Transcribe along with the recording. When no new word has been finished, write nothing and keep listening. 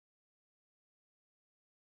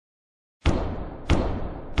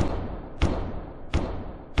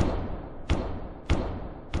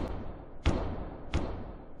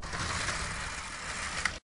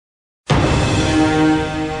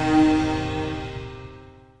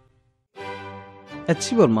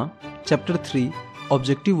HCV Verma, Chapter 3,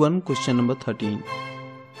 Objective 1, Question number 13.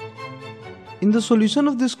 In the solution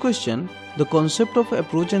of this question, the concept of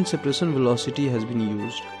approach and separation velocity has been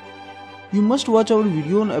used. You must watch our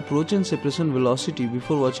video on approach and separation velocity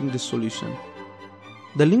before watching this solution.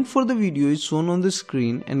 The link for the video is shown on the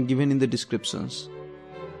screen and given in the descriptions.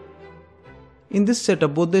 In this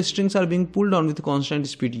setup, both the strings are being pulled down with constant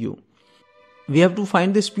speed u. We have to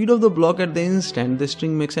find the speed of the block at the instant the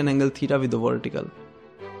string makes an angle theta with the vertical.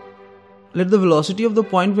 Let the velocity of the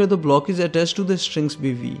point where the block is attached to the strings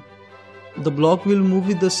be v. The block will move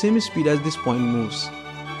with the same speed as this point moves.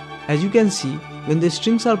 As you can see, when the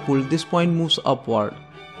strings are pulled, this point moves upward.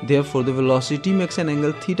 Therefore, the velocity makes an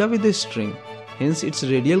angle theta with the string. Hence, its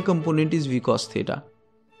radial component is v cos theta.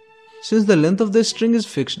 Since the length of the string is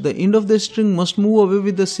fixed, the end of the string must move away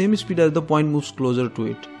with the same speed as the point moves closer to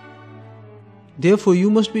it. Therefore, u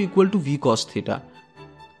must be equal to v cos theta.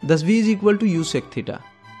 Thus, v is equal to u sec theta.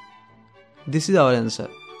 This is our answer.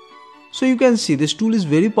 So you can see this tool is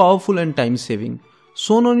very powerful and time saving.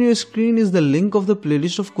 Shown on your screen is the link of the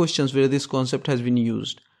playlist of questions where this concept has been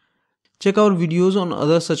used. Check our videos on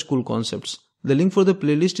other such cool concepts. The link for the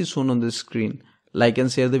playlist is shown on the screen. Like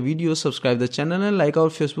and share the video, subscribe the channel and like our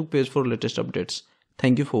Facebook page for latest updates.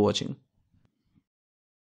 Thank you for watching.